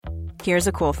Here's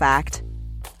a cool fact.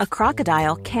 A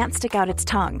crocodile can't stick out its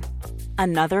tongue.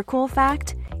 Another cool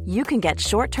fact, you can get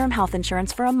short-term health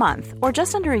insurance for a month or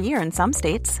just under a year in some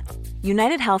states.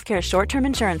 United Healthcare short-term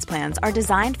insurance plans are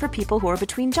designed for people who are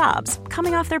between jobs,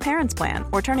 coming off their parents' plan,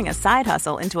 or turning a side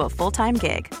hustle into a full-time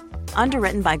gig.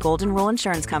 Underwritten by Golden Rule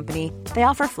Insurance Company, they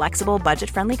offer flexible,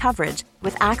 budget-friendly coverage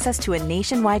with access to a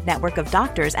nationwide network of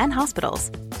doctors and hospitals.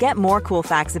 Get more cool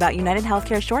facts about United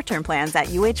Healthcare short-term plans at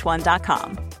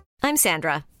uh1.com. I'm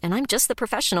Sandra, and I'm just the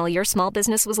professional your small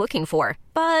business was looking for.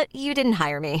 But you didn't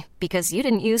hire me because you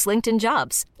didn't use LinkedIn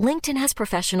Jobs. LinkedIn has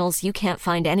professionals you can't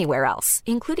find anywhere else,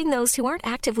 including those who aren't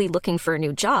actively looking for a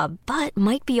new job, but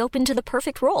might be open to the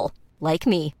perfect role, like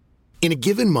me. In a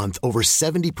given month, over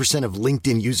 70% of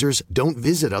LinkedIn users don't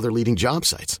visit other leading job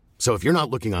sites. So if you're not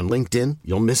looking on LinkedIn,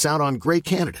 you'll miss out on great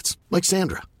candidates like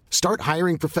Sandra. Start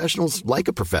hiring professionals like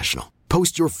a professional.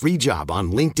 Post your free job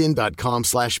on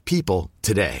linkedin.com/people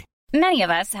today. Many of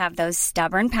us have those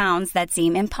stubborn pounds that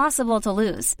seem impossible to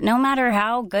lose, no matter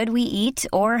how good we eat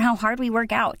or how hard we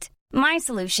work out. My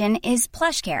solution is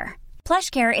PlushCare.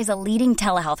 PlushCare is a leading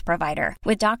telehealth provider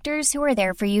with doctors who are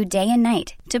there for you day and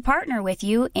night to partner with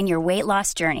you in your weight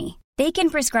loss journey. They can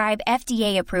prescribe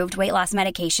FDA-approved weight loss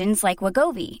medications like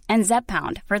Wegovy and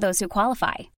Zepbound for those who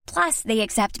qualify. Plus, they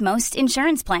accept most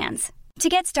insurance plans. To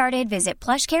get started, visit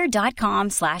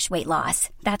plushcare.com/weight loss.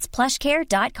 That's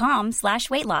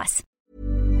plushcare.com/weight loss.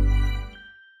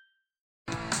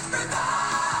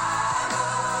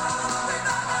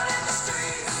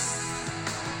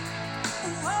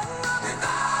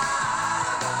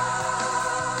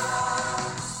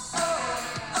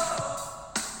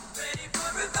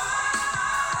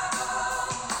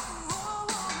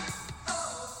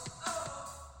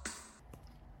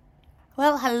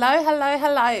 Well,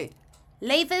 hello.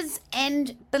 Leavers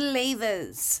and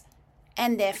believers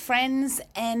and their friends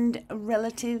and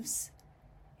relatives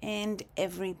and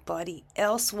everybody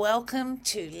else. Welcome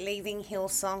to Leaving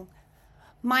Hillsong.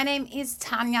 My name is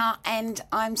Tanya and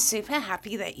I'm super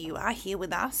happy that you are here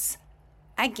with us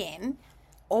again,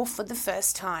 or for the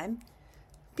first time,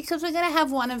 because we're going to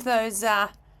have one of those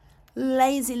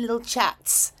lazy little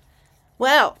chats.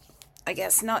 Well, I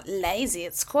guess not lazy.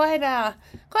 It's quite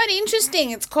interesting.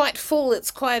 It's quite full.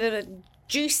 It's quite a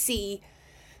juicy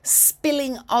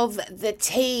spilling of the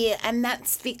tea, and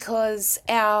that's because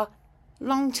our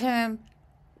long-term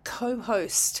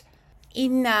co-host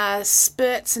in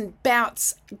spurts and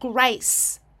bouts,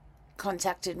 Grace,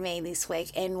 contacted me this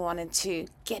week and wanted to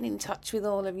get in touch with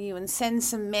all of you and send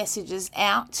some messages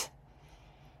out.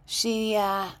 She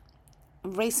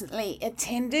recently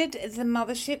attended the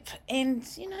mothership, and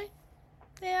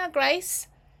yeah, Grace,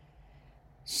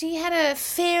 she had a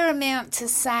fair amount to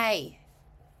say.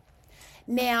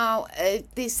 Now,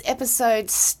 this episode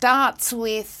starts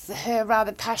with her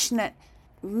rather passionate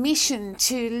mission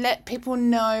to let people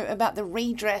know about the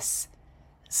redress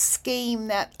scheme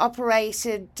that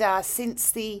operated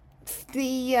since the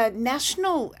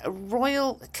National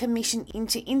Royal Commission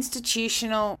into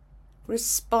Institutional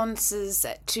Responses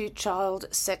to Child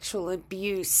Sexual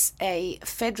Abuse, a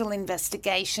federal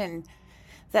investigation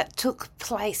that took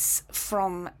place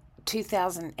from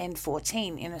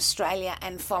 2014 in Australia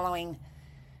and following,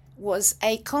 was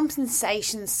a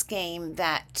compensation scheme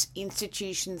that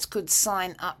institutions could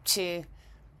sign up to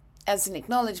as an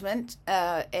acknowledgement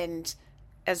and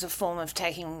as a form of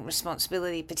taking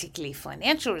responsibility, particularly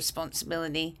financial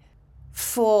responsibility,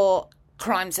 for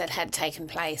crimes that had taken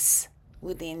place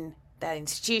within that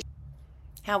institution.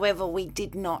 However, we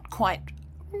did not quite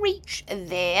reach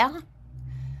there,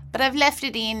 but I've left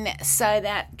it in so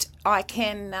that I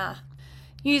can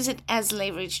use it as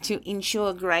leverage to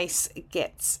ensure Grace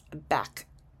gets back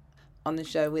on the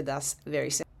show with us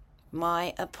very soon.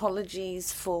 My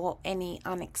apologies for any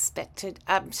unexpected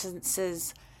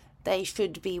absences. They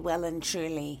should be well and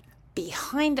truly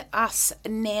behind us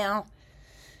now.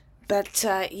 But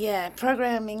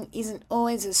programming isn't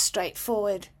always as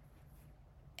straightforward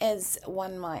as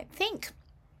one might think.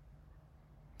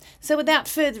 So without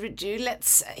further ado,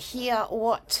 let's hear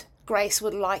what Grace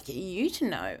would like you to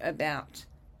know about,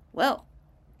 well,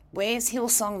 where's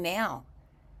Hillsong now?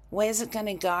 Where's it going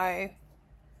to go?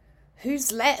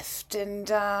 Who's left? And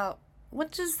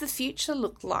what does the future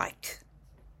look like?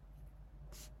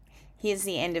 Here's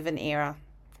the end of an era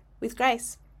with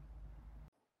Grace.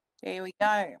 There we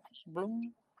go.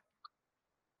 Bloom.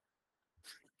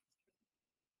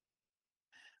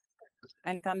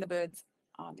 And Thunderbirds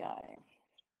are going.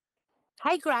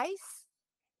 Hey, Grace.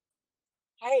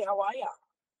 Hey, how are you?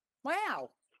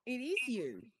 Wow, it is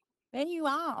you. There you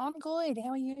are. I'm good.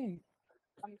 How are you?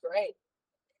 I'm great.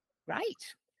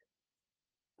 Great.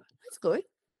 That's good.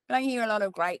 don't hear a lot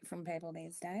of great from people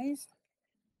these days.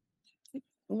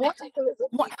 What?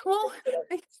 Well,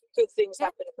 Good things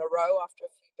happen in a row after a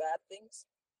few bad things.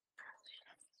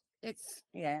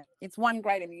 It's one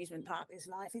great amusement park, this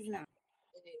life, isn't it?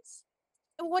 It is.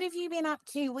 What have you been up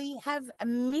to? We have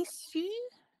missed you.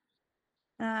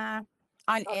 I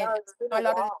know, it's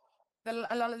been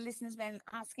a lot of listeners been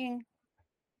asking,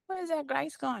 where's our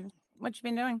Grace gone? What you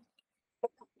been doing?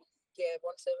 Yeah,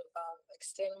 want to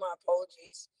extend my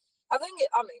apologies. I think,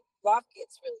 life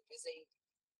gets really busy.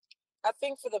 I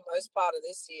think for the most part of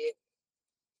this year,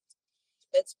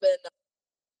 it's been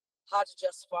hard to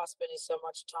justify spending so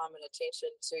much time and attention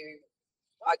to,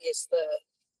 I guess, the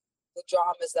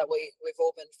dramas that we've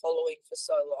all been following for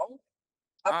so long.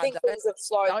 I think things have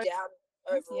slowed down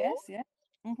overall. Yes.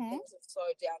 Mm-hmm. Things have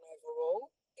slowed down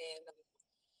overall. And,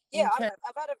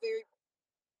 I've had a very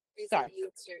busy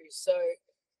year too. So,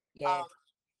 you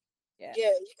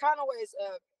can't always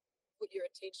put your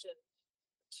attention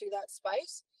to that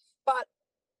space. But,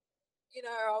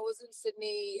 I was in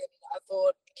Sydney and I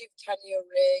thought, give Tanya a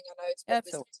ring. I know it's been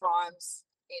busy times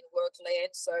in work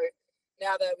land. So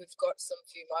now that we've got some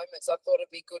few moments, I thought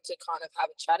it'd be good to kind of have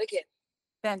a chat again.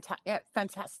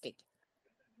 Fantastic.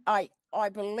 I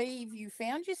believe you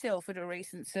found yourself at a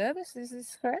recent service. Is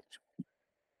this correct?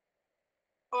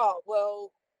 Oh,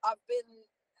 well, I've been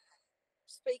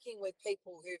speaking with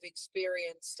people who've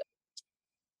experienced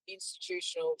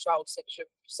institutional child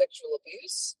sexual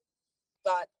abuse.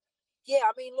 But,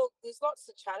 look, there's lots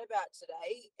to chat about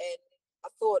today. And I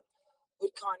thought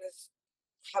we'd kind of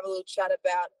have a little chat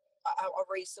about, I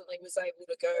recently was able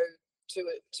to go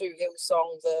to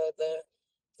Hillsong,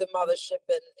 the mothership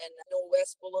and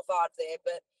Norwest Boulevard there,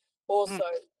 but also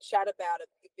chat about a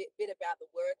bit about the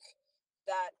work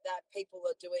that people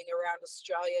are doing around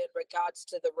Australia in regards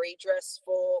to the redress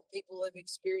for people who've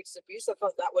experienced abuse. I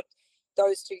thought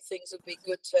those two things would be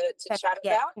good to chat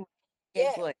about.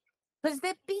 Yeah. Because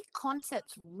they're big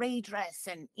concepts, redress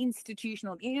and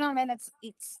institutional.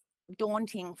 It's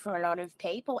daunting for a lot of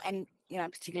people, and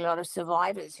particularly a lot of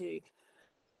survivors who,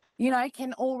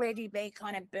 can already be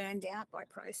kind of burned out by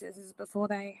processes before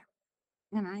they,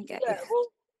 get. Yeah, well,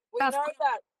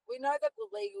 we know that the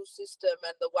legal system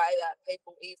and the way that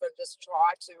people even just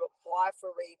try to apply for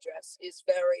redress is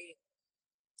very,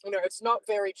 it's not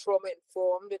very trauma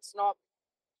informed. It's not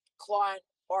client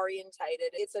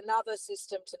orientated. It's another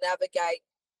system to navigate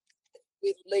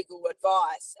with legal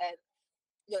advice, and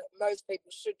most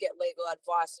people should get legal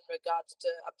advice in regards to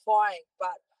applying.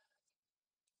 But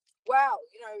wow,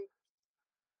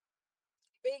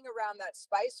 being around that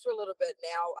space for a little bit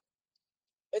now,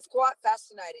 it's quite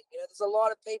fascinating. There's a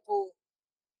lot of people.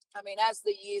 As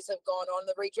the years have gone on,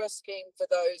 the redress scheme, for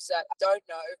those that don't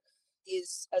know,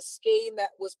 is a scheme that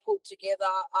was put together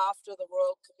after the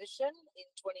Royal Commission in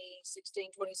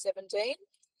 2016, 2017.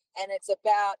 And it's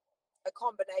about a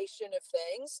combination of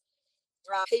things.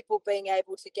 People being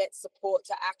able to get support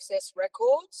to access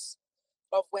records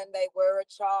of when they were a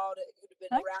child. It could have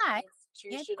been around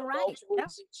the institution, multiple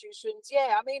institutions.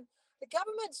 The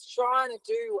government's trying to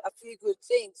do a few good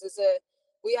things.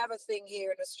 We have a thing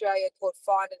here in Australia called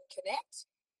Find and Connect.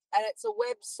 And it's a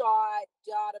website,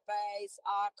 database,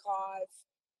 archive,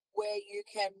 where you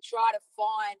can try to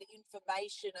find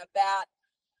information about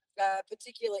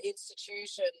particular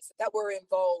institutions that were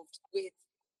involved with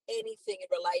anything in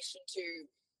relation to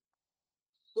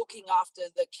looking after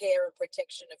the care and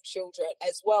protection of children,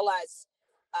 as well as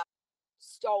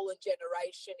stolen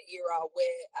generation era,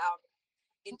 where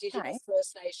Indigenous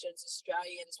First Nations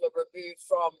Australians were removed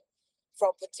from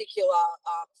particular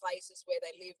places where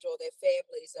they lived, or their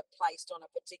families are placed on a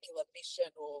particular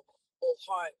mission or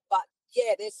home. But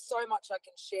yeah, there's so much I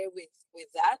can share with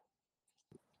that.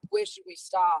 Where should we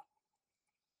start?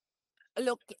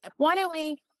 Look, why don't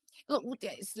we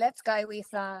let's go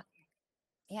with how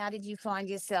did you find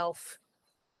yourself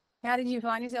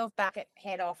back at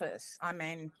head office?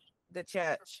 The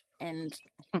church, and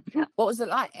what was it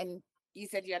like? And you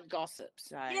said you had gossip,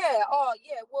 so well,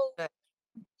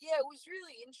 it was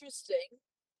really interesting.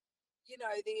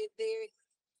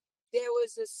 There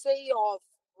was a sea of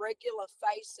regular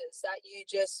faces that you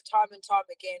just time and time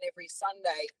again every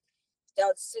Sunday,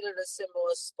 they'll sit at a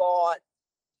similar spot.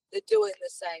 They're doing the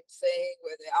same thing,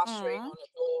 where they're ushering on a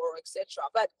door, etc.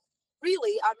 But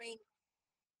really,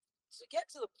 to get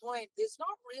to the point, there's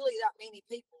not really that many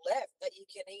people left that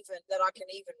I can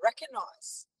even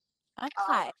recognize.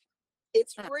 Okay.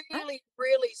 It's really,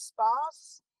 really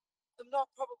sparse. I'm not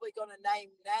probably going to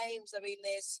name names.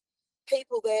 There's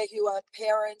people there who are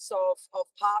parents of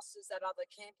pastors at other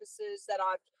campuses that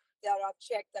I've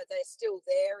checked that they're still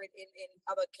there in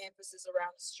other campuses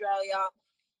around Australia.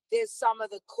 there's some of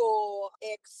the core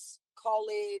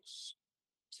ex-college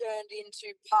turned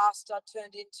into pastor,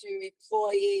 turned into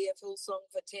employee of Hillsong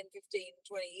for 10, 15,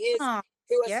 20 years,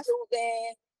 who are yes. still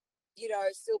there, you know,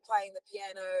 still playing the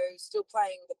piano, still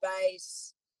playing the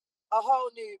bass, a whole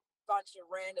new bunch of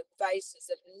random faces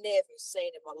I've never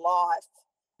seen in my life.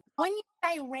 When you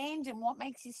say random, what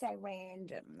makes you say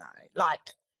random, though? Like,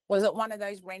 was it one of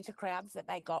those renter crowds that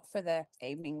they got for the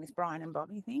Evening with Brian and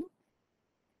Bobby thing?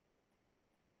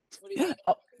 What do you mean?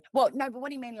 Oh, well, no, but what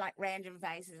do you mean, like random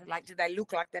faces? Like, do they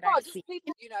look like they don't just fit?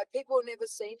 people, you know, people I've never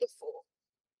seen before.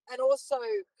 And also,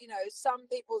 you know, some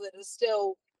people that are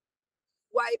still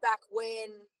way back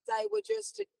when they were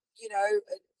just, a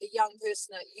young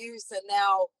person at youth, and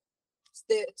now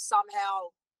they're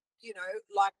somehow, you know,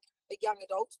 like a young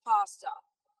adult pastor.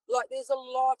 Like, there's a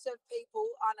lot of people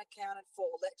unaccounted for.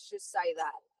 Let's just say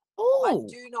that. I Oh,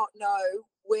 do not know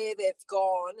where they've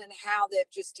gone and how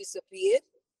they've just disappeared,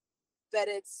 but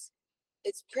it's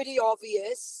pretty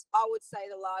obvious. I would say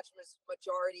the large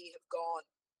majority have gone.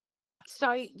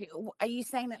 so are you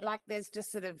saying that, like, there's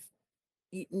just sort of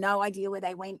no idea where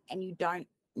they went, and you don't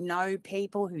know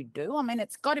people who do? I mean,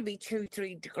 it's got to be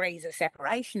 2-3 degrees of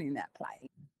separation in that place,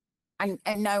 and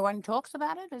no one talks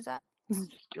about it. Is that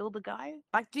still the go?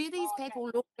 Like, do these people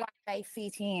look like they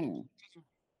fit in?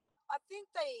 I think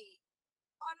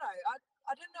I don't know.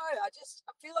 I don't know.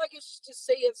 I feel like it's just a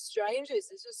sea of strangers.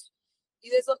 It's just,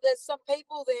 there's some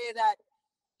people there that,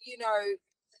 you know,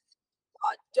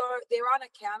 they're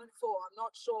unaccounted for. I'm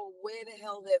not sure where the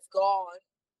hell they've gone.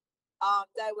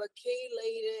 They were key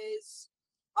leaders.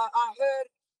 I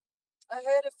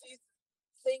heard a few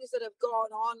things that have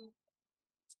gone on.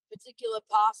 Particular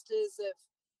pastors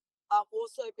have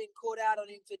also been caught out on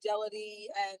infidelity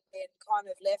and kind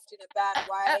of left in a bad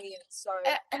way. And so,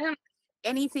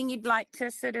 anything you'd like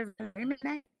to sort of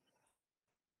illuminate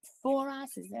for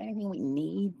us? Is there anything we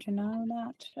need to know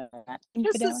about just the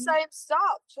infidelity? same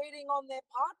stuff, cheating on their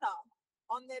partner,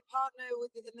 and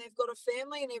they've got a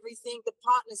family and everything. The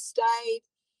partner stayed,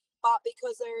 but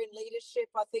because they're in leadership,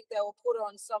 I think they were put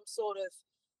on some sort of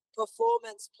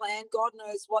performance plan. God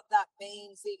knows what that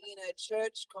means in a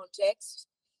church context,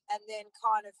 and then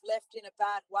kind of left in a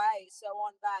bad way, so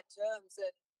on bad terms.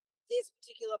 And this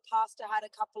particular pastor had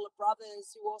a couple of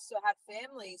brothers who also had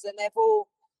families, and they've all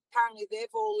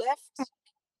left.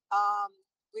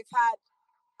 We've had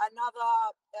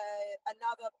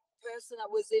another person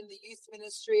that was in the youth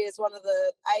ministry as one of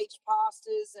the aged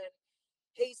pastors, and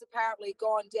he's apparently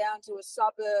gone down to a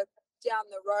suburb down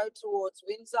the road towards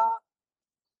Windsor.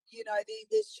 You know,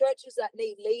 there's churches that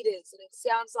need leaders, and it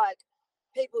sounds like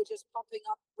people just popping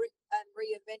up and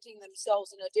reinventing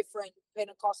themselves in a different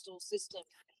Pentecostal system.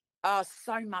 Oh,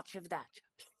 so much of that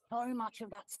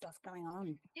stuff going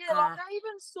on. Yeah, like I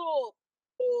even saw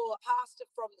a pastor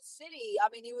from the city. I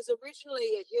mean, he was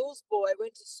originally a Hills boy,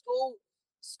 went to school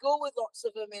with lots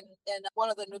of them in one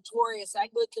of the notorious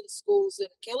Anglican schools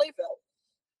in Kellyville.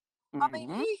 I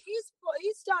mean,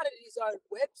 he started his own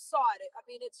website. I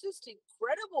mean, it's just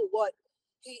incredible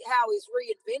how he's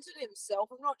reinvented himself.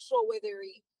 I'm not sure whether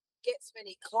he gets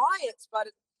many clients, but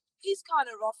he's kind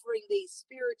of offering these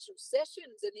spiritual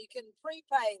sessions, and you can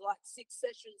prepay like 6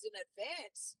 sessions in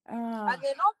advance, and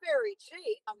they're not very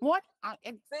cheap. What?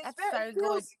 That's so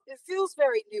good. It feels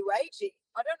very new agey.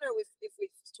 I don't know if we've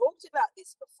talked about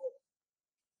this before.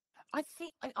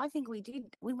 I think we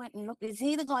did. We went and looked. Is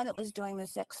he the guy that was doing the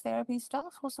sex therapy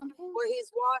stuff or something? Well, his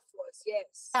wife was,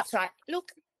 yes. That's right.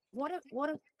 Look, what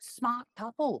a smart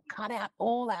couple. Cut out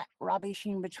all that rubbish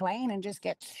in between and just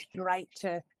get straight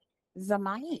to the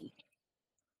money.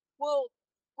 Well,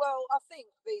 I think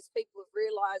these people have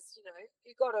realised, you know,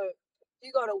 you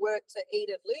got to work to eat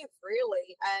and live,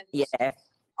 really. And yeah,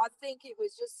 I think it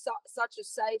was just such a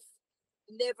safe.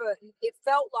 It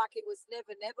felt like it was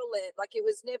never Neverland, like it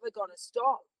was never going to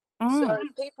stop. So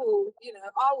people, you know,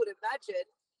 I would imagine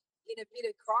in a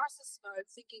bit of crisis mode,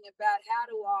 thinking about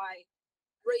how do I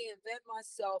reinvent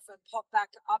myself and pop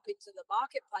back up into the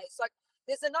marketplace. Like,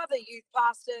 there's another youth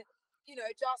pastor, you know,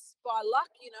 just by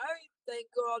luck, you know, thank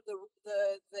God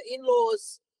the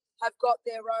in-laws have got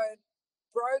their own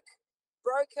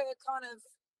broker kind of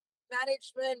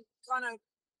management kind of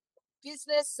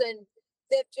business, and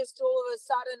they've just all of a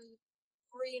sudden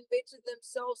reinvented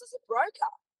themselves as a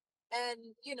broker.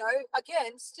 And, you know,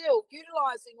 again, still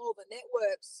utilizing all the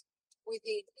networks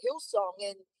within Hillsong.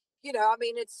 And, you know, I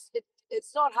mean, it's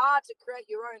not hard to create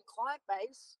your own client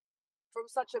base from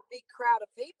such a big crowd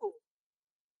of people.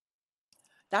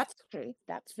 That's true.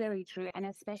 That's very true. And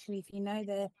especially if you know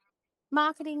the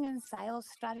marketing and sales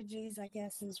strategies, I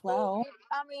guess, as well.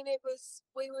 I mean,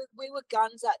 we were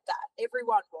guns at that.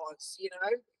 Everyone was, you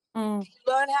know. Mm. You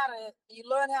learn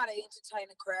how to entertain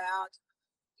a crowd.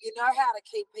 You know how to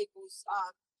keep people's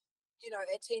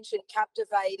attention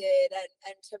captivated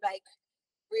and to make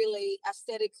really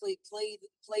aesthetically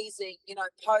pleasing,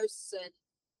 posts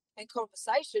and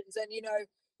conversations. And,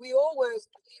 we always,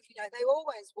 they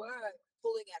always were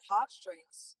pulling at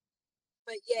heartstrings.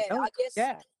 But yeah, Oh, I guess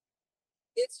yeah.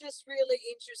 it's just really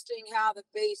interesting how the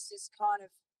beast is kind of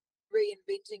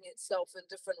reinventing itself in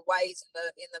different ways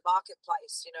in the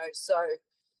marketplace, So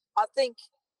I think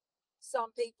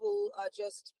some people are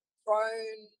just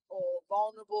prone or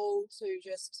vulnerable to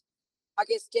just, I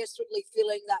guess, desperately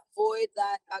filling that void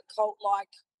that a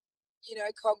cult-like,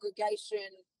 congregation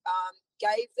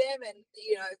gave them, and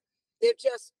they've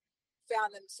just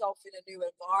found themselves in a new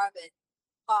environment.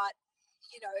 But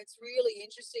it's really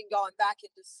interesting going back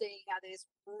into seeing how there's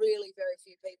really very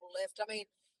few people left. I mean,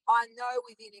 I know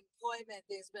within employment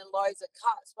there's been loads of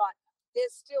cuts, but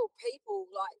there's still people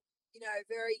like,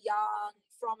 very young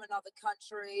from another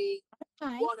country,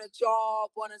 want a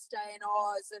job, want to stay in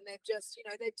Oz, and they've just,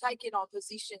 they've taken on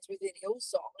positions within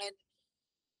Hillsong and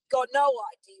got no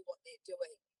idea what they're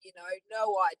doing,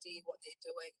 no idea what they're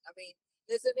doing. I mean,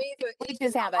 there's Which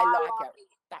is how they like it.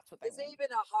 That's what they there's want. even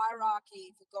a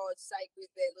hierarchy, for God's sake,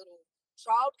 with their little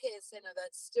childcare centre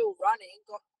that's still running.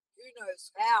 God, who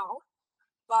knows how?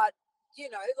 But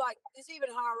there's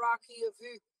even hierarchy of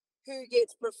who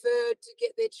gets preferred to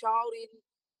get their child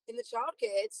in the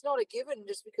childcare. It's not a given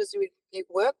just because you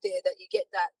work there that you get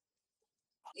that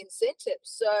incentive.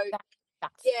 So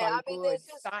That's yeah, so I mean, good.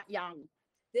 Start young.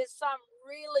 there's some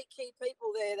really key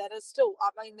people there that are still,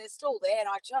 they're still there. And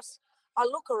I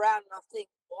look around and I think,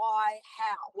 why,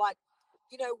 how? Like,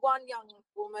 one young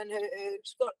woman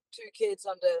who's got 2 kids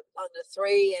under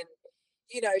 3, and,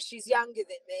 she's younger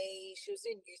than me. She was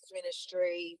in youth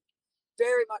ministry,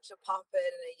 very much a puppet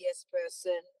and a yes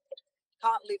person,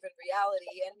 can't live in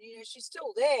reality. And, she's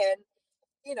still there.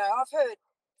 And, I've heard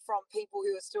from people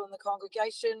who are still in the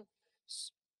congregation,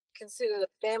 considered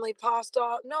a family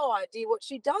pastor, no idea what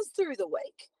she does through the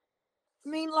week. I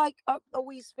mean, like, are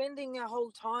we spending our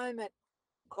whole time at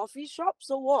coffee shops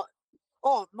or what?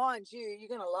 Oh, mind you, you're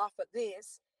going to laugh at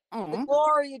this. The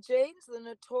Gloria Jeans, the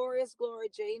notorious Gloria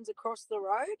Jeans across the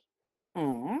road,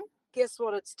 guess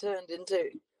what it's turned into?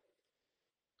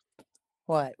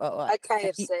 What? A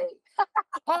KFC.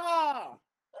 Oh!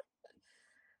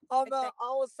 I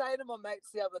was saying to my mates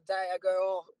the other day, I go,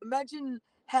 oh, imagine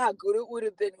how good it would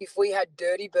have been if we had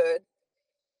Dirty Bird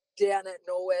down at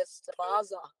Norwest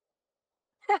Plaza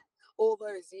all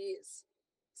those years.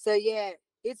 So yeah,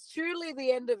 it's truly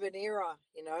the end of an era,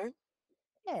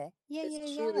 Yeah.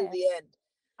 It's truly the end.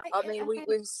 I mean,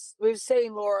 I- we've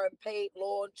seen Laura and Pete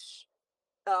launch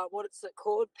what is it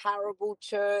called? Parable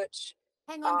Church.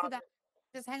 hang on to that.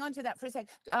 Just hang on to that for a sec.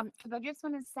 Because I just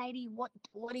want to say to you, what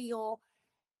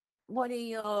are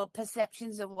your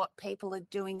perceptions of what people are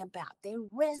doing about their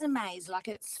resumes? Like,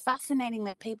 it's fascinating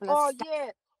that people are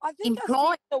I think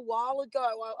I said a while ago,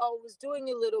 I was doing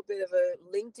a little bit of a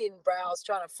LinkedIn browse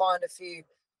trying to find a few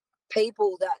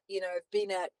people that, have been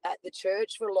at the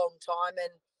church for a long time.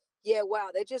 And yeah, wow,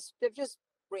 they've just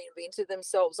reinvented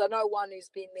themselves. I know one who's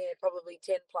been there probably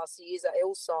 10 plus years at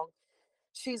Hillsong.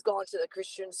 She's gone to the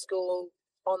Christian school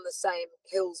on the same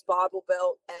Hills Bible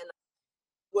Belt and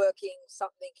working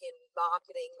something in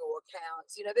marketing or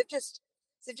accounts.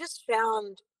 They've just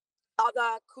found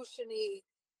other cushiony,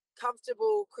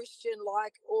 comfortable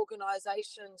Christian-like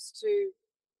organizations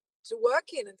to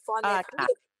work in and find their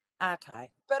fit. Okay.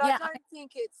 But I don't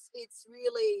think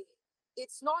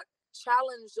it's not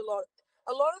challenged a lot.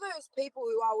 A lot of those people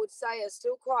who I would say are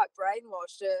still quite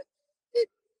brainwashed,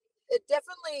 it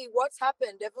definitely, what's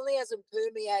happened definitely hasn't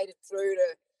permeated through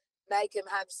to make them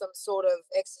have some sort of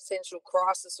existential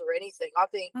crisis or anything. I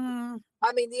think,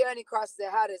 I mean, the only crisis they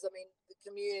had is, the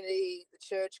community, the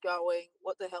church going,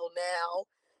 what the hell now?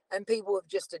 And people have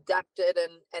just adapted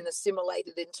and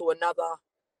assimilated into another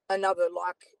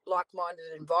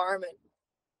like-minded environment.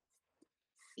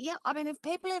 Yeah, if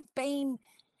people have been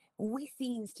with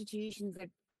the institution for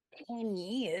 10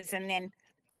 years and then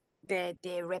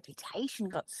their reputation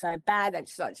got so bad they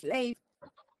decided to leave,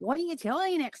 what do you tell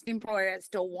your next employer as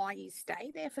to why you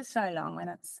stay there for so long when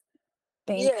it's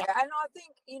been... Yeah, and I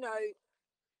think,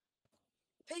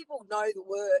 people know the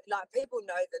word, like people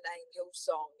know the name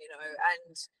Hillsong,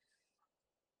 and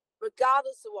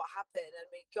regardless of what happened,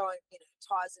 and going,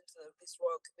 ties into this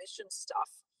Royal Commission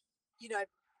stuff,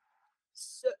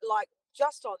 so, like,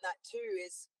 just on that too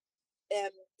is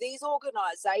these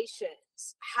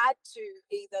organisations had to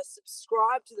either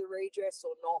subscribe to the redress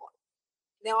or not.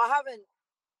 Now, I haven't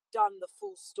done the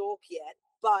full stalk yet,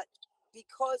 but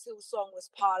because Hillsong was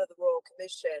part of the Royal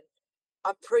Commission,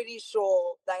 I'm pretty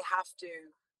sure they have to,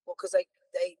 well, because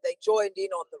they joined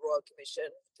in on the Royal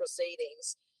Commission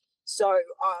proceedings. So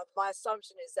my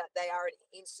assumption is that they are an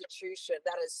institution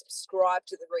that is subscribed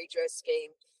to the redress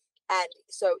scheme. And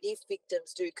so if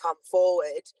victims do come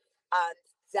forward,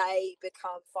 they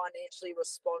become financially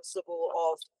responsible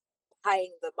of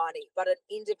paying the money. But an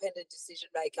independent decision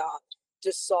maker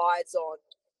decides on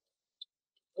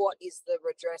what is the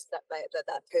redress that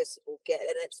that person will get.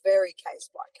 And it's very case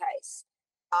by case.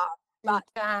 But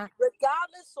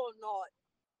regardless or not,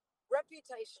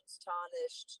 reputation's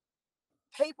tarnished.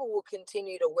 People will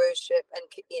continue to worship and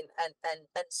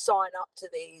sign up to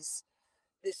this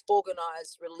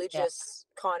organized religious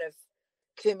kind of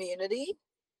community,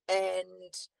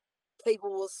 and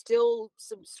people will still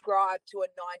subscribe to a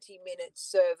 90-minute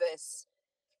service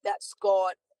that's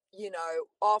got,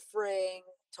 offering,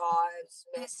 tithes,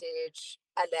 message,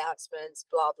 announcements,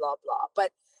 blah, blah, blah.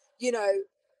 But,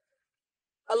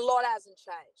 a lot hasn't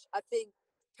changed. I think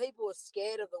people are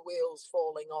scared of the wheels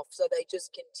falling off, so they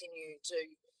just continue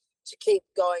to keep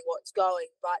going what's going.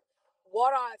 But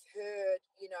what I've heard,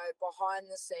 behind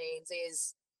the scenes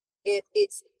is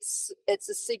it's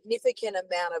a significant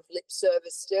amount of lip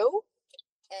service still.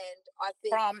 And I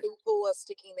think people are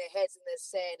sticking their heads in the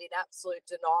sand in absolute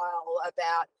denial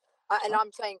about, and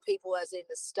I'm saying people as in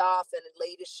the staff and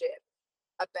leadership,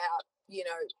 about,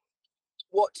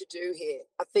 what to do here.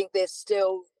 I think they're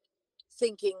still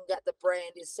thinking that the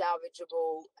brand is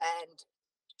salvageable and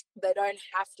they don't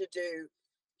have to do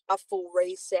a full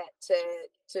reset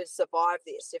to survive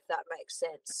this, if that makes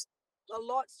sense. A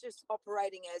lot's just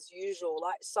operating as usual,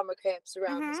 like summer camps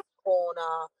around the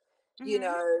corner,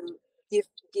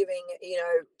 giving,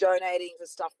 donating for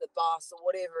stuff at the bus or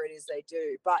whatever it is they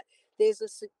do. But there's a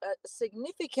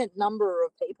significant number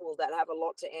of people that have a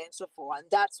lot to answer for, and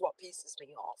that's what pisses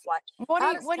me off. Like, what do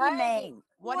you mean?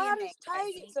 What do you mean?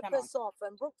 Tay get to piss off,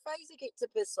 and Brooke Fraser get to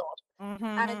piss off,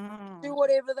 and do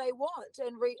whatever they want,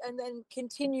 and then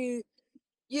continue,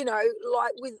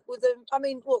 like with them. I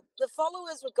mean, look, the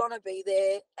followers were gonna be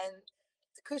there, and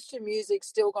the Christian music's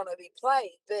still gonna be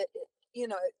played, but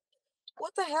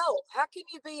what the hell? How can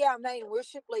you be our main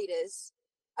worship leaders?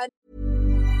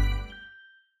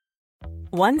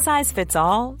 One size fits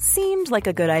all seemed like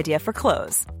a good idea for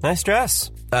clothes. Nice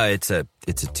dress. It's a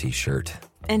t-shirt.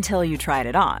 Until you tried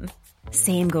it on.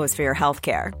 Same goes for your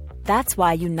healthcare. That's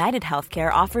why United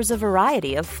Healthcare offers a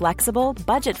variety of flexible,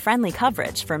 budget-friendly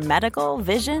coverage for medical,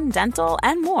 vision, dental,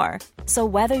 and more. So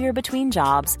whether you're between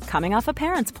jobs, coming off a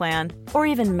parent's plan, or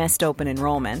even missed open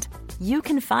enrollment, you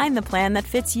can find the plan that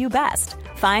fits you best.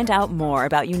 Find out more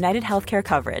about United Healthcare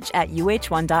coverage at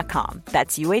uh1.com.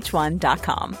 That's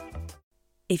uh1.com.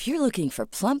 If you're looking for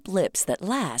plump lips that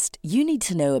last, you need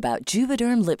to know about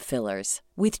Juvederm lip fillers.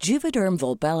 With Juvederm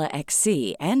Volbella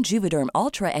XC and Juvederm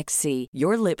Ultra XC,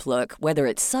 your lip look, whether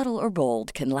it's subtle or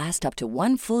bold, can last up to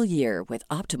 1 full year with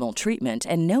optimal treatment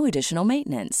and no additional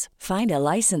maintenance. Find a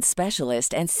licensed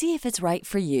specialist and see if it's right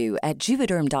for you at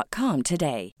Juvederm.com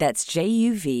today. That's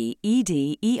JUVEDERM.com.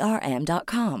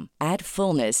 Add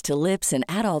fullness to lips in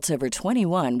adults over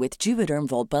 21 with Juvederm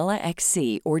Volbella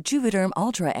XC or Juvederm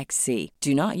Ultra XC.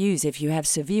 Do not use if you have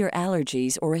severe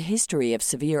allergies or a history of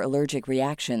severe allergic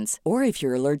reactions, or if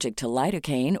you're allergic to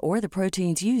lidocaine or the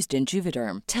proteins used in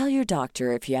Juvederm. Tell your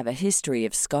doctor if you have a history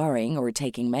of scarring or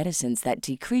taking medicines that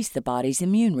decrease the body's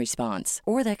immune response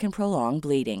or that can prolong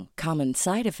bleeding. Common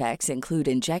side effects include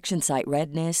injection site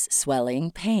redness,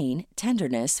 swelling, pain,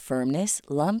 tenderness, firmness,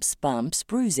 lumps, bumps,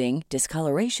 bruising,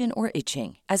 discoloration, or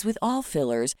itching. As with all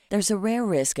fillers, there's a rare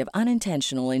risk of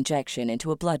unintentional injection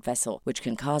into a blood vessel, which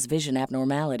can cause vision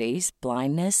abnormalities,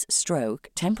 blindness, stroke,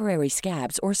 temporary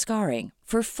scabs, or scarring.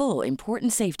 For full,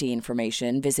 important safety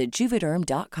information, visit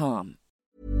Juvederm.com.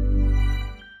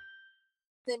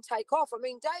 Then take off. I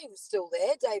mean, Dave's still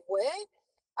there, Dave Ware,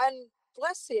 and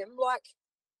bless him. Like,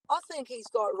 I think he's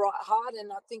got it right hard,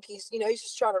 and I think he's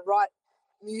just trying to write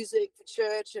music for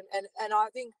church, and I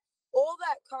think all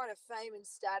that kind of fame and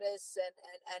status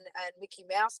and Mickey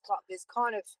Mouse Club is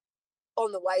kind of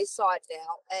on the wayside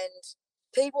now, and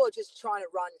people are just trying to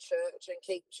run church and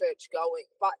keep church going.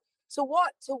 But to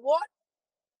what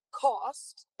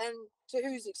cost and to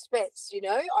whose expense?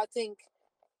 I think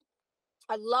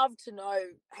I'd love to know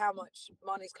how much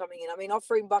money's coming in. I mean,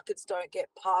 offering buckets don't get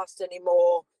passed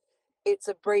anymore. It's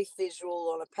a brief visual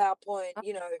on a PowerPoint,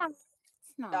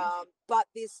 but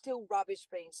there's still rubbish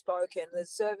being spoken. The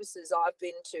services I've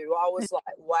been to, I was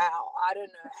like, wow, I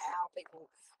don't know how people.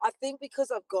 I think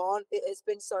because I've gone, it's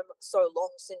been so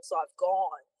long since I've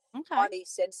gone. Okay. I'm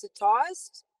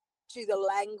desensitized to the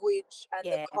language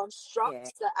and the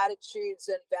constructs, the attitudes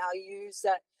and values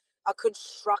that are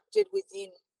constructed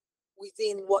within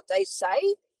what they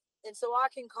say. And so I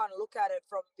can kind of look at it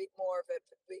from a bit more of a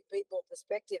bit more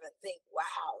perspective and think,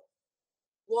 wow,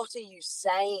 what are you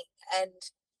saying?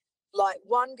 And like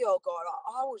one girl, God,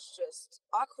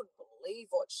 I couldn't believe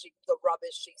the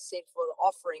rubbish she said for the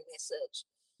offering message.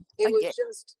 It was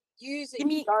just using give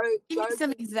me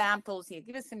some examples here.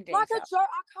 Give us some details. Like a joke.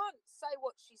 I can't say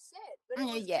what she said, but it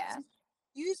was just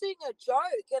using a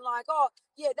joke and like, oh,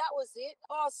 yeah, that was it.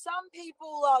 Oh, some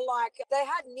people are like, they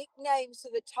had nicknames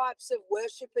for the types of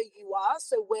worshiper you are.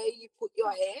 So where you put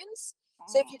your hands.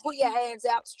 So if you put your hands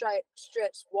out straight,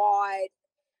 stretched wide,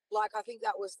 like I think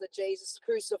that was the Jesus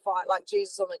crucified, like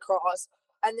Jesus on the cross.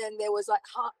 And then there was like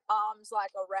arms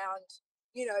like around,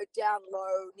 you know, down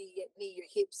low near your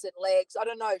hips and legs. I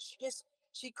don't know.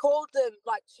 She called them,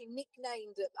 like she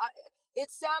nicknamed it. It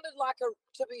sounded like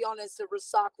to be honest, a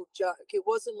recycled joke. It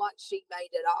wasn't like she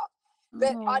made it up.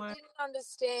 But I didn't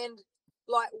understand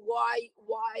like why,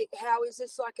 how is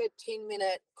this like a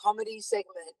 10-minute comedy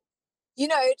segment? You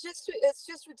know, it's just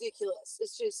ridiculous.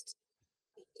 It's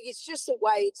just the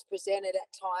way it's presented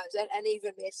at times, and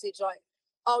even message like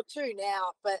I'll tune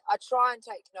out, but I try and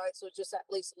take notes or just at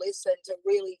least listen to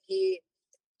really hear,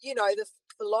 you know, the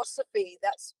philosophy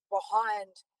that's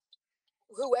behind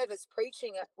whoever's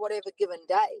preaching at whatever given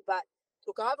day. But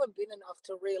look, I haven't been enough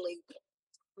to really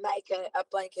make a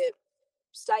blanket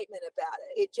statement about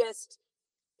it.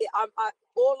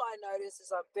 All I notice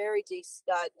is I'm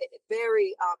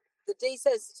the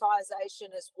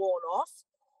desensitization has worn off,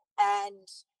 and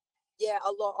yeah,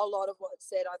 a lot of what's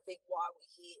said, I think why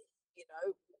we're here, you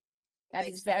know. That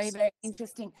is very, very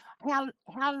interesting. How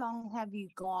long have you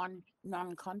gone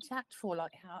non-contact for?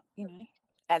 Like how, you know,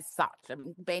 as such,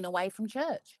 been away from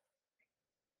church?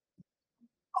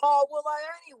 Oh, well, I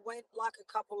only went like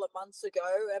a couple of months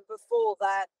ago, and before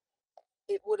that,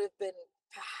 it would have been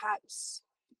perhaps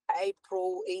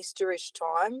April, Easterish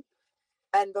time,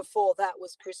 and before that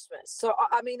was Christmas. So,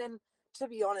 I mean, and to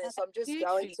be honest, I'm just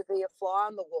going to be a fly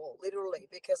on the wall, literally,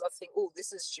 because I think, oh,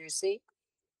 this is juicy,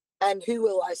 and who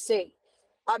will I see?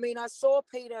 I mean, I saw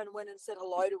Peter and went and said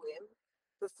hello to him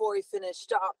before he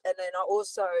finished up, and then I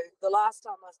also, the last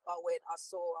time I went, I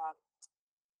saw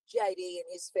JD and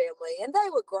his family, and they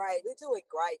were great. They're doing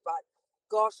great, but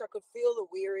gosh, I could feel the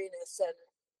weariness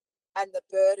and the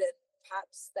burden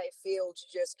perhaps they feel to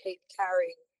just keep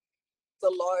carrying the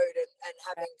load and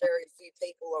having very few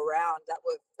people around that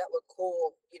were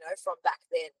core, you know, from back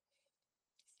then.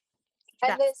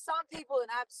 And there's some people in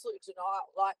absolute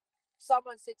denial. Like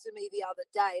someone said to me the other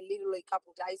day, literally a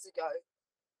couple of days ago,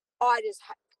 I just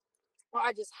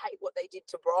hate what they did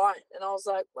to Brian. And I was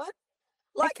like, what?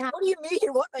 Like, what do you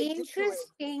mean? What they did to him?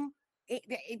 Interesting.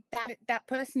 That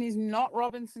person is not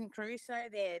Robinson Crusoe.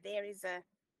 There is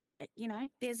you know,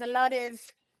 there's a lot of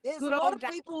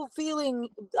people feeling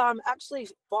actually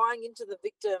buying into the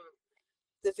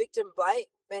victim blame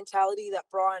mentality that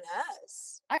Brian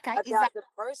has. Okay, about the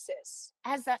process.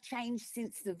 Has that changed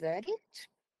since the verdict?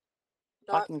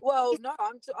 No,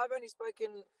 I've only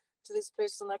spoken to this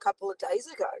person a couple of days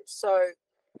ago. So,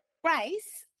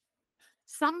 Grace,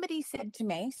 somebody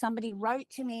wrote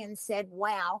to me and said,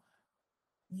 "Wow,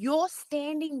 you're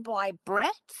standing by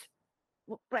Brett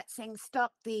Sengstock,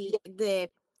 the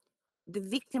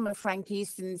victim of Frank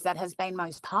Houston's that has been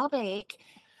most public."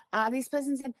 This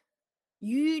person said,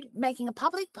 "You making a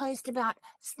public post about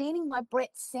standing by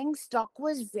Brett Sengstock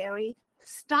was very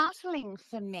startling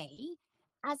for me.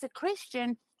 As a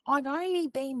Christian, I've only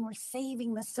been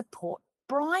receiving the support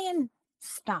Brian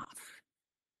stuff."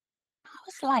 I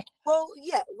was like, well,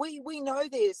 yeah, we know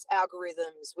there's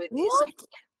algorithms with this. What?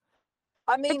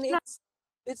 I mean,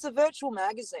 it's a virtual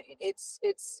magazine.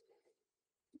 It's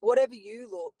whatever you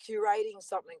look, curating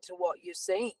something to what you're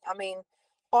seeing. I mean,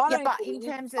 I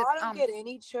don't get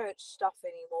any church stuff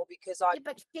anymore because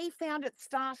but she found it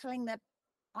startling that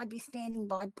I'd be standing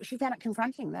by. She found it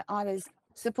confronting that I was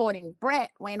supporting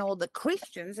Brett when all the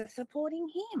Christians are supporting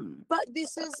him. But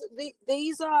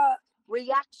these are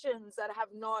reactions that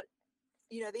have not,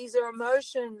 you know, these are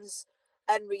emotions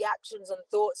and reactions and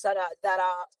thoughts that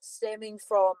are stemming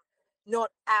from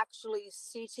not actually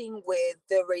sitting with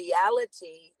the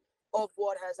reality of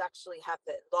what has actually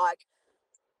happened. Like,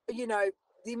 you know,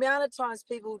 the amount of times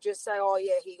people just say, "Oh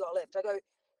yeah, he got left." I go,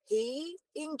 he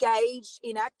engaged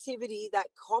in activity that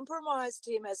compromised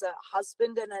him as a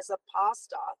husband and as a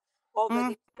pastor of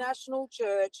an international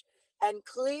church, and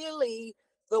clearly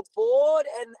the board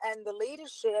and the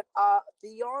leadership are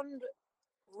beyond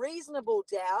reasonable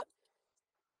doubt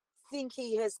think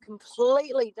he has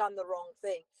completely done the wrong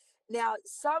thing. Now,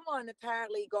 someone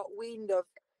apparently got wind of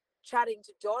chatting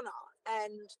to Donna,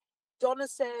 and Donna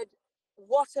said,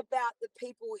 what about the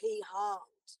people he harmed?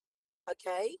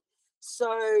 Okay,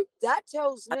 so that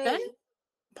tells me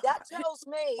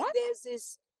What? there's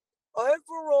this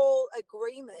overall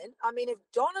agreement. I mean, if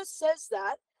Donna says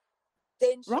that,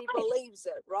 then she Right. believes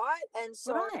it, right? And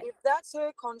so Right. if that's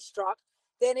her construct,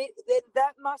 then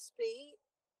that must be.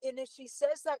 And if she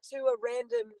says that to a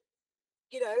random,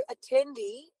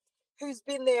 attendee who's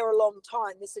been there a long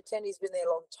time, this attendee's been there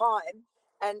a long time,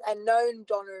 and known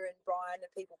Donna and Brian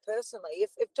and people personally.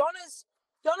 If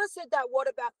Donna said that, what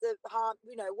about the harm?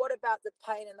 What about the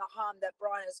pain and the harm that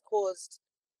Brian has caused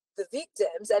the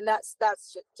victims? And that's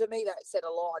to me, that said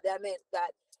a lot. That meant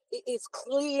that it's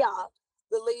clear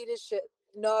the leadership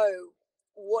know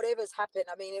whatever's happened.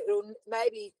 I mean, it'll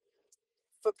maybe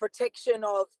for protection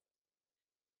of,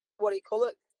 what do you call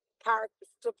it, character,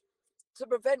 to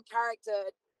prevent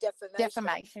character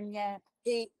defamation. Yeah.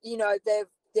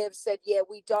 They've said, yeah,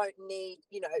 we don't need,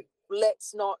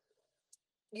 let's not,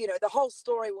 the whole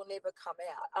story will never come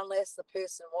out unless the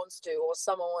person wants to, or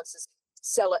someone wants to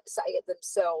say it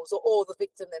themselves, or the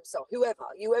victim themselves,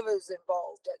 whoever's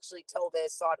involved actually tell their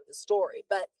side of the story.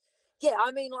 But yeah,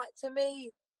 I mean, like, to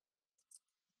me,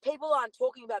 people aren't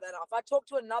talking about that enough. I talked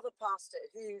to another pastor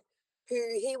who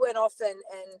he went off and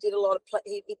did a lot of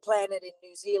he planted in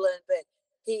New Zealand, but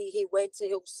he went to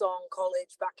Hillsong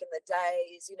College back in the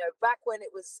days, back when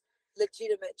it was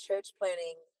legitimate church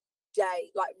planting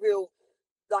day, like real,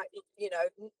 like,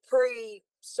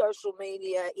 pre-social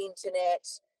media, internet,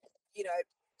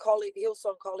 college.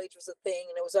 Hillsong College was a thing,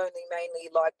 and it was only mainly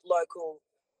like local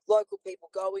people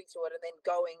going to it and then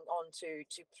going on to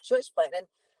church plant. And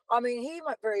I mean, he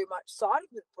very much sided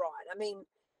with Brian. I mean,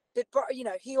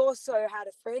 he also had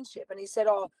a friendship, and he said,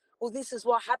 oh, well, this is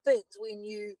what happens when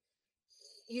you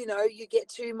get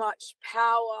too much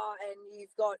power and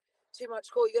you've got too much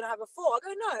call, you're going to have a fall. I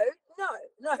go,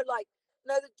 no, like,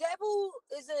 no, the devil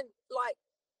isn't like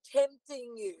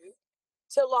tempting you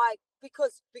to, like,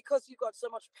 because you've got so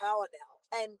much power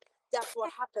now, and that's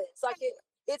what happens. Like,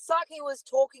 it's like he was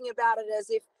talking about it as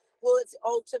if, well, it's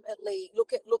ultimately,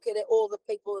 look at it, all the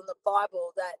people in the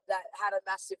Bible that had a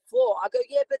massive flaw. I go,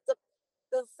 yeah, but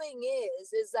the thing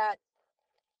is that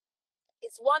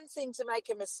it's one thing to make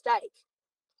a mistake,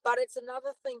 but it's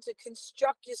another thing to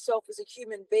construct yourself as a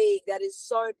human being that is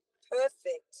so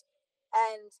perfect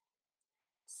and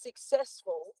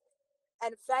successful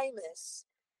and famous.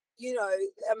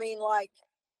 I mean, like,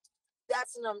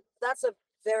 that's a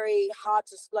very hard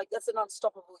to, like, that's an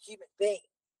unstoppable human being,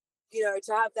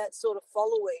 to have that sort of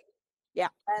following, Yeah.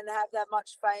 and have that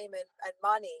much fame and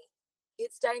money.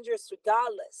 It's dangerous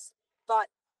regardless. But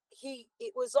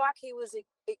it was like he was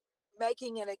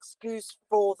making an excuse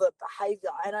for the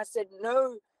behavior. And I said,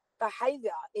 no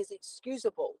behavior is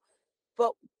excusable.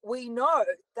 But we know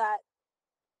that,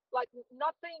 like,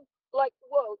 nothing, like,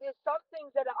 well, there's some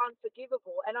things that are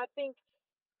unforgivable. And I think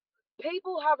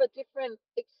people have a different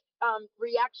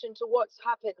reaction to what's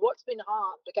happened, what's been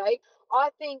harmed, okay? I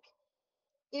think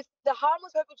if the harm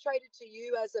was perpetrated to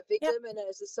you as a victim and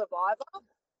as a survivor,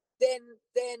 then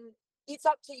it's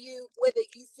up to you whether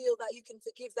you feel that you can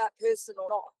forgive that person or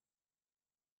not.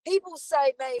 People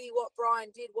say maybe what Brian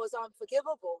did was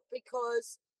unforgivable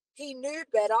because he knew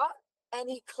better and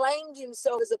he claimed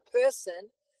himself as a person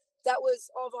that was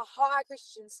of a high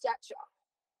Christian stature.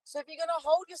 So if you're going to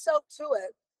hold yourself to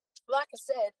it, like I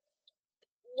said,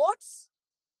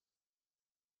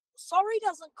 sorry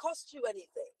doesn't cost you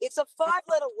anything. It's a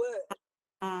 5-letter word.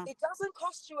 It doesn't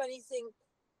cost you anything,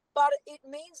 but it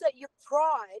means that your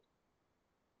pride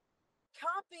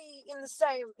can't be in the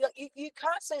same, like, you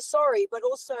can't say sorry but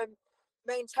also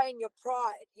maintain your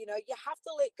pride. You have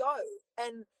to let go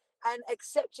and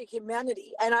accept your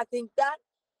humanity. And I think that,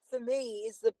 for me,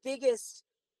 is the biggest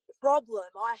problem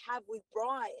I have with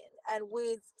Brian and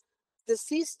with the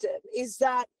system, is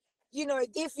that,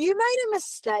 if you made a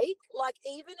mistake, like,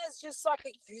 even as just like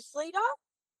a youth leader,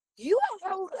 you are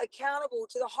held accountable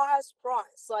to the highest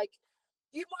price. Like,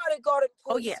 you might have gotten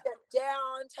put, stepped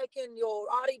down, taken your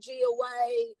RDG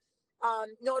away,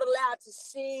 not allowed to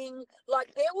sing.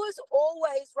 Like, there was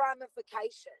always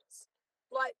ramifications.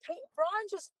 Like, Brian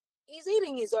he's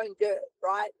eating his own dirt,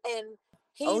 right? And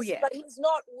but he's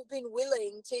not been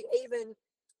willing to even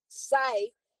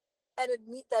say and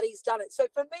admit that he's done it. So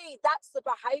for me, that's the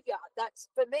behavior. That's,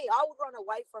 for me, I would run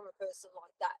away from a person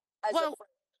like that as a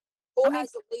friend or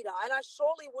as a leader. And I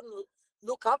surely wouldn't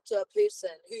look up to a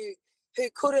person who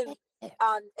couldn't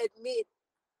admit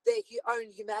their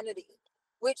own humanity,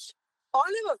 which I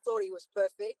never thought he was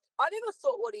perfect. I never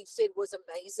thought what he said was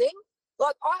amazing.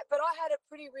 But I had a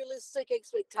pretty realistic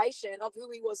expectation of who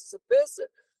he was as a person.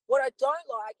 What I don't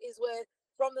like is where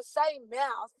from the same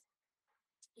mouth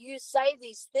you say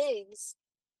these things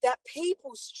that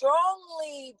people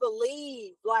strongly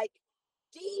believe, like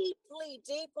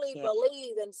deeply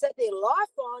believe and set their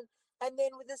life on, and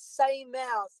then with the same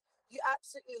mouth you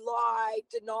absolutely lie,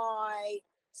 deny,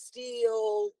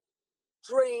 steal,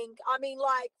 drink. I mean,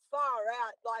 like, far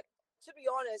out. Like, to be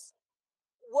honest,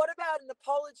 what about an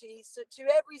apology to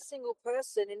every single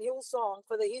person in Hillsong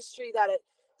for the history that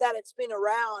it's been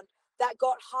around, that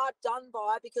got hard done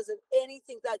by because of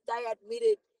anything that they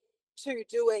admitted to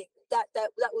doing that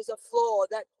was a flaw,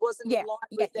 that wasn't in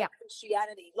line with their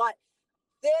Christianity? Like,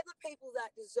 they're the people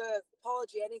that deserve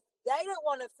apology, and if they don't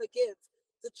want to forgive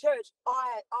the church,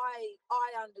 I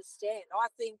understand. I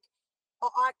think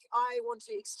I want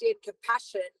to extend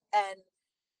compassion and,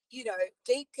 you know,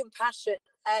 deep compassion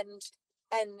and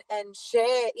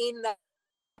share in that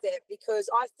there, because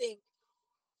I think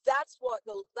that's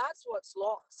what's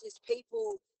lost is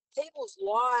people's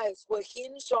lives were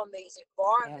hinged on these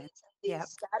environments, these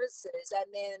statuses,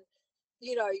 and then,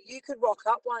 you know, you could rock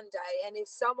up one day and if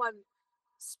someone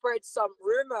spread some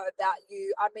rumor about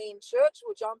you, I mean, church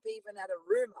will jump even at a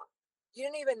rumor. You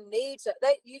don't even need to.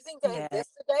 You think they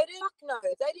investigated? Fuck no,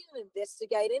 they didn't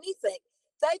investigate anything.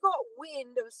 They got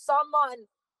wind of someone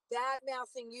bad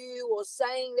mouthing you or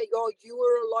saying that you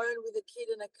were alone with a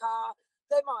kid in a car.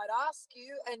 They might ask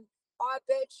you, and I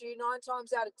bet you 9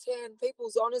 times out of 10,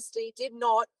 people's honesty did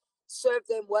not serve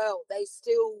them well. They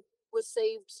still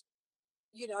received,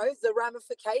 you know, the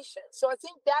ramifications. So I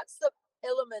think that's the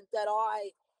element that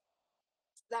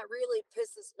really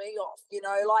pisses me off, you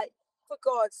know, like, for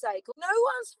God's sake, no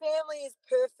one's family is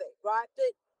perfect, right?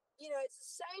 But, you know, it's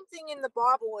the same thing in the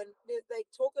Bible when they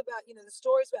talk about, you know, the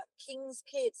stories about king's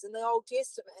kids in the Old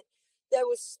Testament. They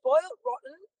were spoiled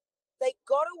rotten. They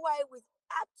got away with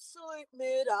absolute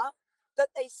murder, but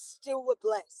they still were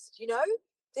blessed, you know?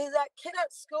 There's that kid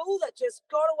at school that just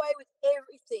got away with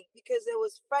everything because there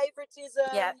was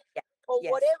favoritism or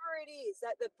whatever it is,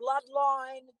 that the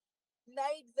bloodline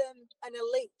made them an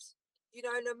elite, you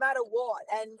know, no matter what.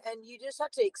 And you just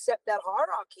have to accept that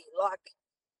hierarchy. Like,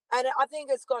 and I think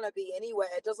it's going to be anywhere.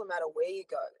 It doesn't matter where you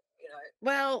go, you know.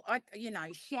 Well,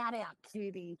 shout out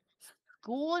to the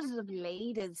scores of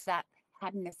leaders that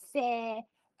had an affair,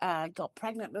 got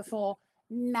pregnant before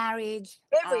marriage,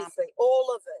 everything,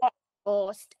 all of it,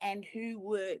 divorced, and who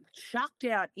were chucked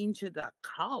out into the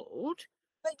cold.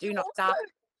 But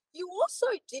you also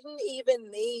didn't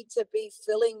even need to be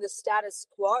filling the status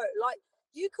quo. Like,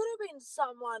 you could have been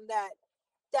someone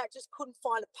that just couldn't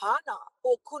find a partner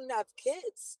or couldn't have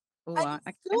kids, and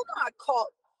you still not cop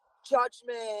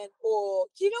judgment, or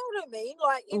do you know what I mean?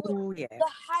 Like, they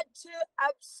had to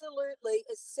absolutely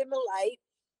assimilate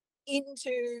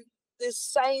into the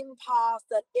same path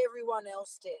that everyone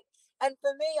else did. And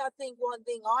for me, I think one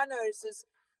thing I noticed is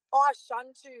my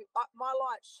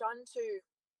light shone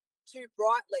too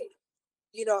brightly,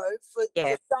 you know, for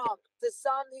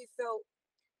some who felt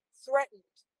threatened.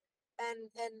 And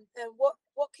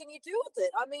what can you do with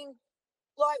it? I mean,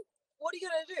 like, what are you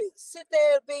going to do? Sit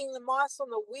there being the mice on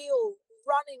the wheel,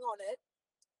 running on it,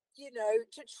 you know,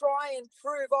 to try and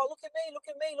prove, oh, look at me,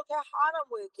 look how hard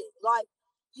I'm working. Like,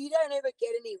 you don't ever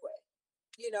get anywhere,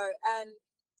 you know. And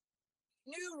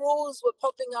new rules were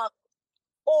popping up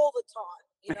all the time,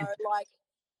 you know, like,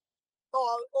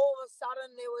 all of a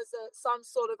sudden there was some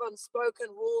sort of unspoken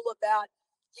rule about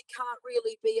you can't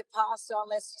really be a pastor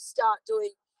unless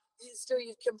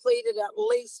you've completed at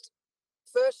least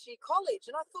first year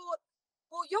college. And I thought,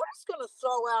 well, you're just going to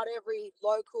throw out every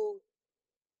local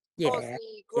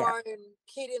Aussie grown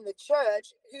kid in the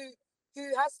church who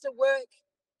has to work,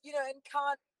 you know, and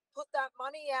can't put that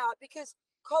money out because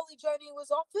college only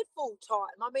was offered full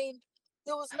time. I mean,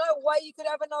 there was no way you could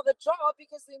have another job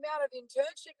because the amount of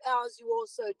internship hours you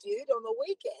also did on the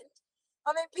weekend.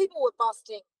 I mean, people were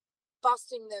busting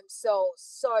themselves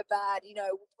so bad. You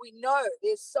know, we know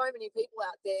there's so many people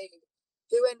out there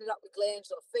who ended up with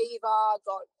glandular fever,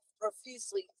 got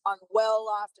profusely unwell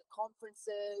after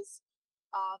conferences,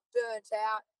 burnt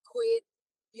out, quit,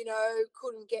 you know,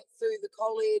 couldn't get through the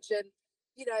college. And,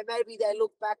 you know, maybe they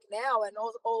look back now, and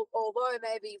although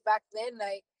maybe back then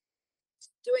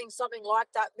doing something like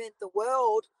that meant the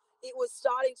world, it was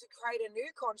starting to create a new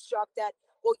construct that,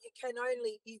 well,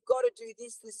 you've got to do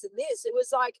this, this, and this. It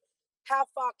was like, how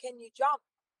far can you jump?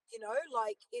 You know,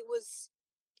 like, it was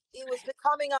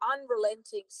becoming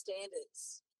unrelenting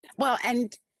standards. Well,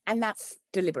 and that's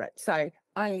deliberate. So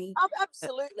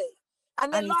absolutely.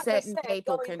 And then, like I said,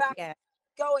 going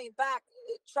back,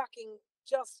 tracking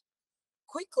just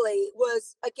quickly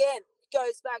was, again,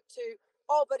 goes back to,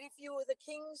 oh, but if you were the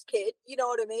king's kid, you know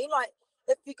what I mean? Like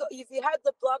if you had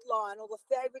the bloodline or the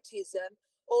favoritism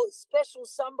or special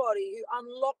somebody who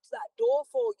unlocked that door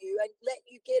for you and let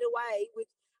you get away with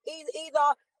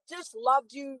either just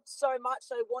loved you so much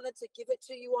they wanted to give it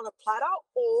to you on a platter,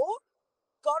 or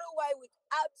got away with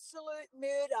absolute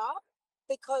murder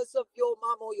because of your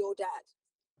mum or your dad,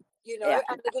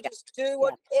 and they could just do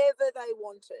whatever they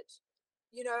wanted.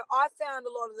 I found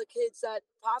a lot of the kids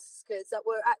pastors' kids that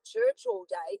were at church all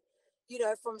day,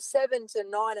 from 7 to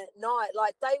 9 at night,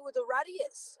 like they were the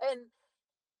ruddiest, and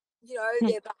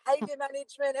their behavior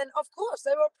management, and of course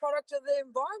they were a product of the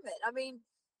environment. I mean,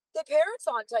 their parents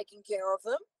aren't taking care of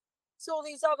them. It's all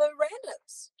these other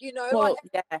randoms, Well,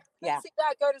 sit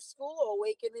there, go to school all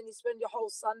week, and then you spend your whole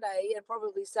Sunday and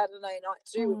probably Saturday night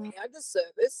too, when you have the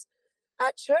service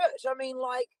at church. I mean,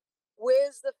 like,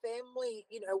 where's the family?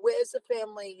 Where's the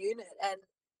family unit? And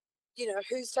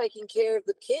who's taking care of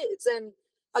the kids? And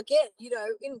again,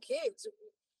 in kids,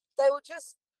 they were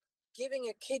just giving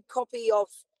a kid's copy of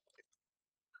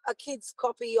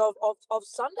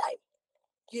Sunday,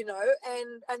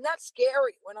 and that's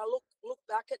scary when I look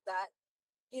back at that.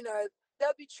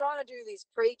 They'll be trying to do this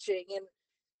preaching and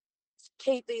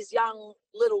keep these young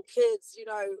little kids,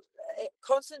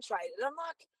 concentrated. I'm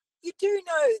like, you do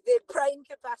know their brain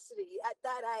capacity at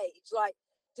that age, like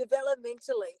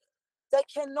developmentally, they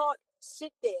cannot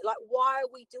sit there. Like, why are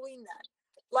we doing that?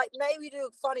 Like, maybe do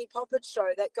a funny puppet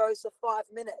show that goes for 5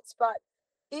 minutes, but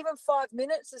even 5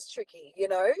 minutes is tricky,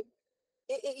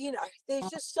 there's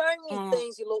just so many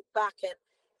things you look back and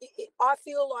I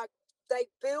feel like they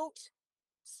built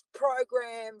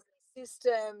programs,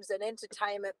 systems and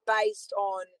entertainment based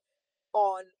on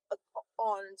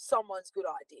someone's good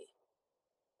idea.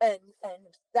 And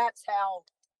that's how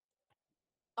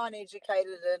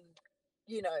uneducated and,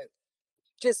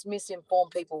 just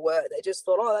misinformed people were. They just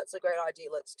thought, oh, that's a great idea,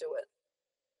 let's do it.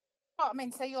 Oh, I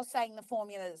mean, so you're saying the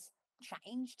formula's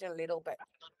changed a little bit,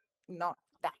 not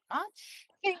that much?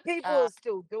 I think people are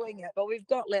still doing it, but we've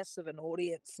got less of an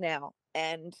audience now,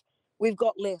 and we've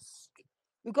got less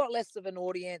of an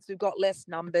audience, we've got less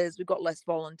numbers, we've got less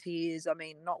volunteers. I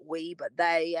mean, not we, but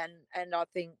they, and I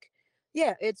think,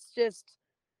 it's just,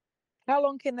 how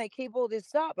long can they keep all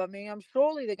this up? I mean, I'm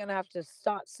surely they're going to have to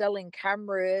start selling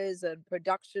cameras and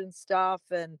production stuff,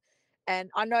 and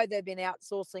I know they've been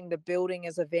outsourcing the building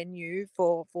as a venue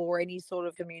for any sort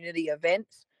of community event.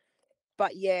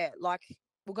 But like,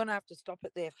 we're going to have to stop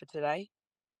it there for today.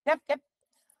 Yep.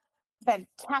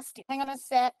 Fantastic. Hang on a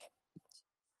sec.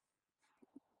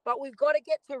 But we've got to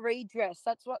get to redress.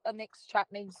 That's what the next chat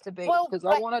needs to be, because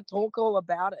Well, I want to talk all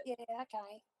about it. Yeah,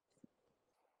 okay.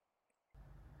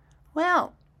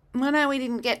 Well, I know we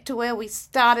didn't get to where we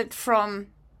started from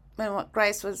when what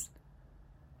Grace was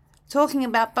talking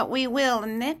about, but we will,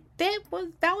 and that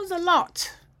was a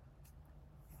lot.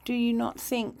 Do you not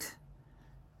think?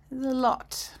 There's a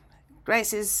lot.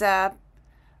 Grace has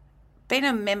been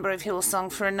a member of Hillsong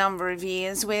for a number of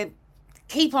years. We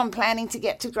keep on planning to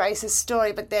get to Grace's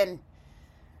story, but then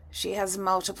she has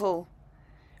multiple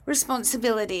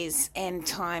responsibilities and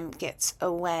time gets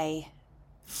away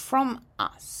from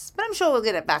us. But I'm sure we'll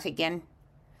get it back again.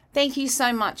 Thank you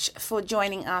so much for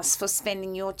joining us, for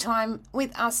spending your time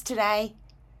with us today.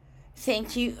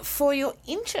 Thank you for your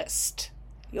interest,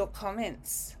 your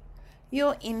comments,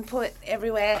 your input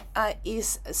everywhere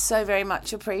is so very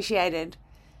much appreciated.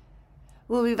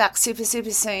 We'll be back super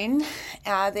soon.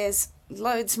 There's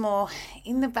loads more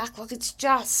in the backlog. It's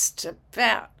just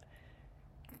about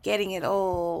getting it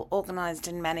all organised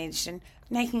and managed and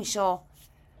making sure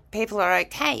people are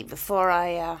okay before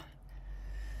I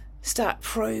start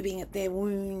probing at their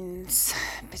wounds,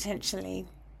 potentially.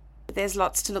 There's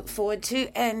lots to look forward to,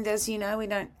 and as you know, we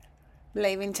don't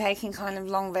believe in taking kind of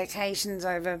long vacations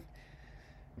over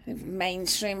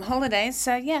mainstream holidays,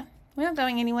 so we're not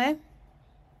going anywhere.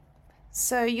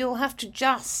 So you'll have to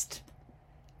just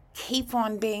keep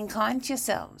on being kind to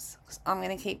yourselves, because I'm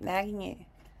going to keep nagging you.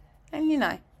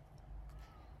 And,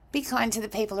 be kind to the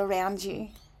people around you.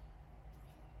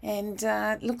 And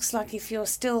it looks like if you're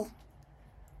still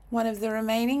one of the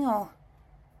remaining, or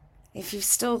if you've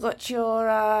still got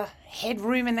your head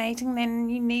ruminating, then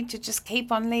you need to just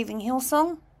keep on leaving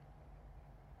Hillsong.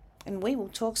 And we will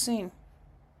talk soon.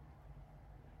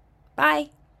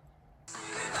 Bye.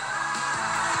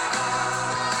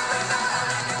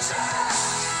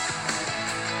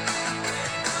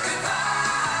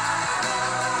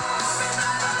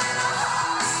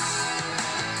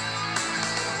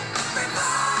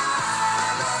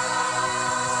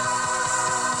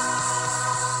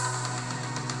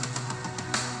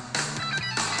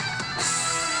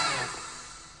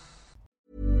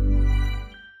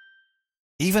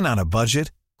 Even on a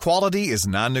budget, quality is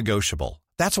non-negotiable.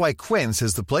 That's why Quince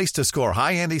is the place to score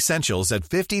high-end essentials at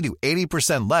 50 to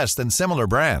 80% less than similar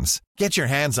brands. Get your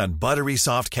hands on buttery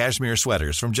soft cashmere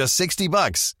sweaters from just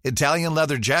 $60, Italian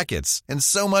leather jackets, and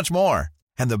so much more.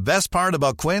 And the best part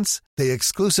about Quince, they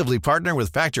exclusively partner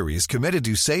with factories committed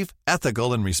to safe,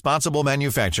 ethical, and responsible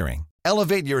manufacturing.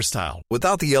 Elevate your style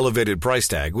without the elevated price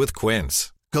tag with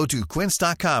Quince. Go to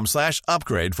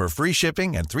quince.com/upgrade for free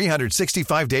shipping and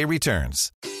 365-day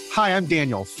returns. Hi, I'm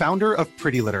Daniel, founder of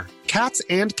Pretty Litter. Cats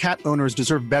and cat owners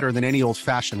deserve better than any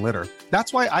old-fashioned litter.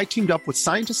 That's why I teamed up with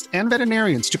scientists and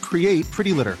veterinarians to create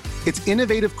Pretty Litter. Its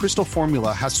innovative crystal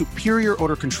formula has superior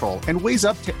odor control and weighs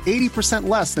up to 80%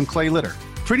 less than clay litter.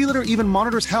 Pretty Litter even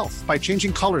monitors health by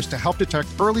changing colors to help detect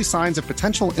early signs of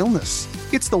potential illness.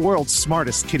 It's the world's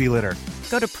smartest kitty litter.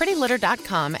 Go to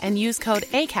prettylitter.com and use code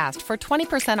ACAST for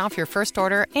 20% off your first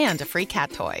order and a free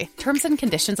cat toy. Terms and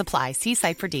conditions apply. See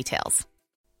site for details.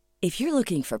 If you're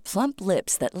looking for plump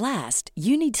lips that last,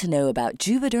 you need to know about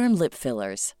Juvederm lip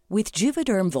fillers. With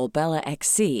Juvederm Volbella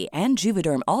XC and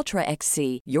Juvederm Ultra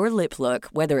XC, your lip look,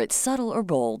 whether it's subtle or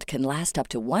bold, can last up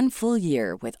to 1 full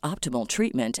year with optimal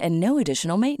treatment and no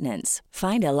additional maintenance.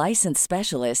 Find a licensed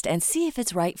specialist and see if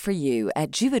it's right for you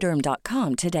at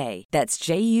Juvederm.com today. That's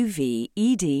JUVEDERM.com.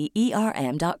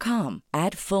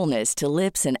 Add fullness to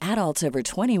lips in adults over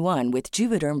 21 with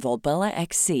Juvederm Volbella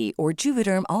XC or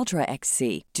Juvederm Ultra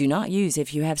XC. Do not use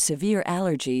if you have severe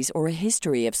allergies or a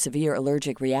history of severe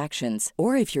allergic reactions,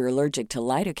 or if you're allergic to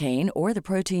lidocaine or the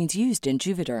proteins used in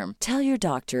Juvederm. Tell your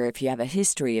doctor if you have a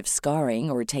history of scarring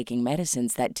or taking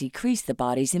medicines that decrease the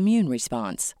body's immune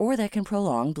response or that can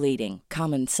prolong bleeding.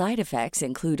 Common side effects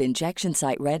include injection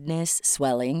site redness,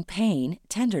 swelling, pain,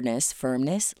 tenderness,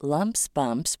 firmness, lumps,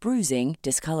 bumps, bruising,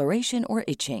 discoloration, or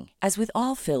itching. As with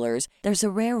all fillers, there's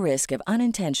a rare risk of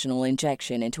unintentional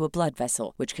injection into a blood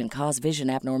vessel, which can cause vision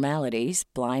abnormalities,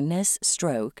 blindness,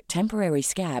 stroke, temporary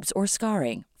scabs, or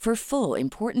scarring. For full,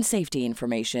 important safety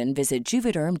information, visit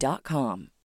Juvederm.com.